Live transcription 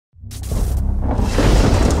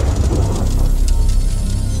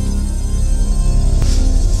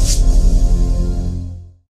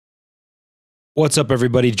What's up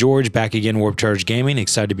everybody, George back again, Warp Charge Gaming.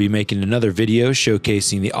 Excited to be making another video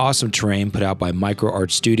showcasing the awesome terrain put out by Micro Art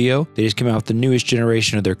Studio. They just came out with the newest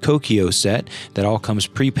generation of their Kokkyo set that all comes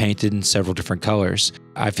pre-painted in several different colors.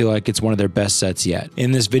 I feel like it's one of their best sets yet.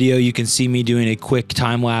 In this video, you can see me doing a quick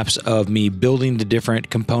time lapse of me building the different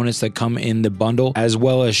components that come in the bundle, as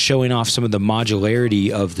well as showing off some of the modularity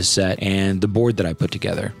of the set and the board that I put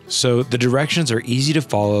together. So the directions are easy to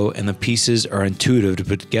follow and the pieces are intuitive to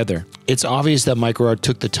put together. It's obvious that Micro Art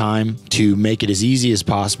took the time to make it as easy as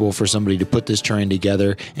possible for somebody to put this terrain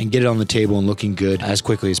together and get it on the table and looking good as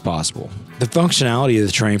quickly as possible. The functionality of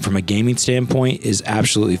the terrain from a gaming standpoint is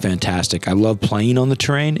absolutely fantastic. I love playing on the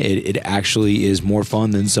terrain. It actually is more fun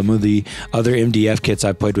than some of the other MDF kits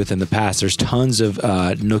I've played with in the past. There's tons of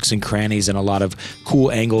nooks and crannies and a lot of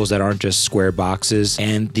cool angles that aren't just square boxes.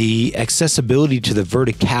 And the accessibility to the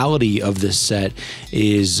verticality of this set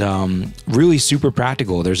is really super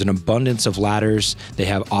practical. There's an abundance of ladders. They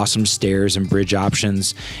have awesome stairs and bridge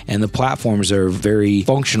options, and the platforms are very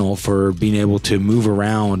functional for being able to move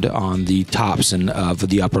around on the tops and of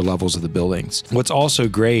the upper levels of the buildings. What's also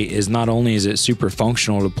great is not only is it super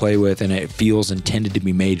functional to play with and it feels intended to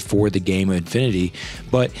be made for the game of Infinity,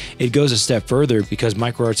 but it goes a step further because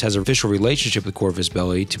Micro Arts has an official relationship with Corvus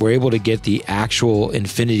Belli. We're able to get the actual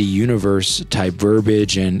Infinity Universe type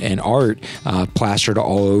verbiage and art plastered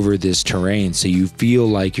all over this terrain, so you feel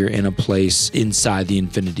like you're in a place inside the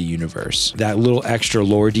Infinity Universe. That little extra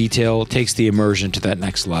lore detail takes the immersion to that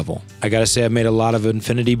next level. I gotta say, I've made a lot of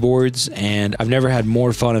Infinity boards and I've never had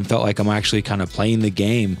more fun and felt like I'm actually kind of playing the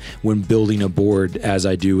game when building a board as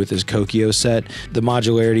I do with this Kokkyo set. The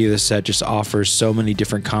modularity of the set just offers so many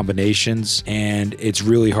different combinations and it's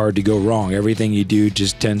really hard to go wrong. Everything you do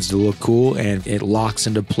just tends to look cool and it locks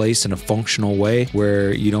into place in a functional way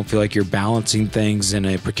where you don't feel like you're balancing things in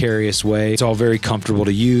a precarious way. It's all very comfortable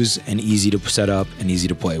to use and easy to set up and easy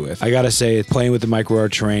to play with. I gotta say, playing with the Micro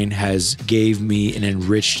Art terrain has gave me an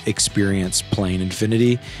enriched experience playing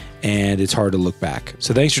Infinity, and it's hard to look back.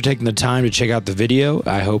 So thanks for taking the time to check out the video.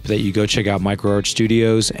 I hope that you go check out Micro Art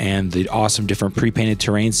Studios and the awesome different pre-painted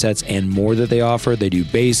terrain sets and more that they offer. They do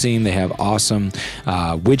basing, they have awesome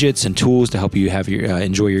widgets and tools to help you have your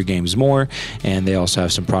enjoy your games more, and they also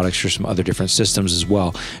have some products for some other different systems as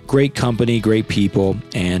well. Great company, great people,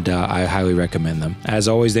 and I highly recommend them. As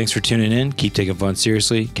always, thanks for tuning in. Keep taking fun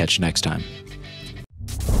seriously. Catch you next time.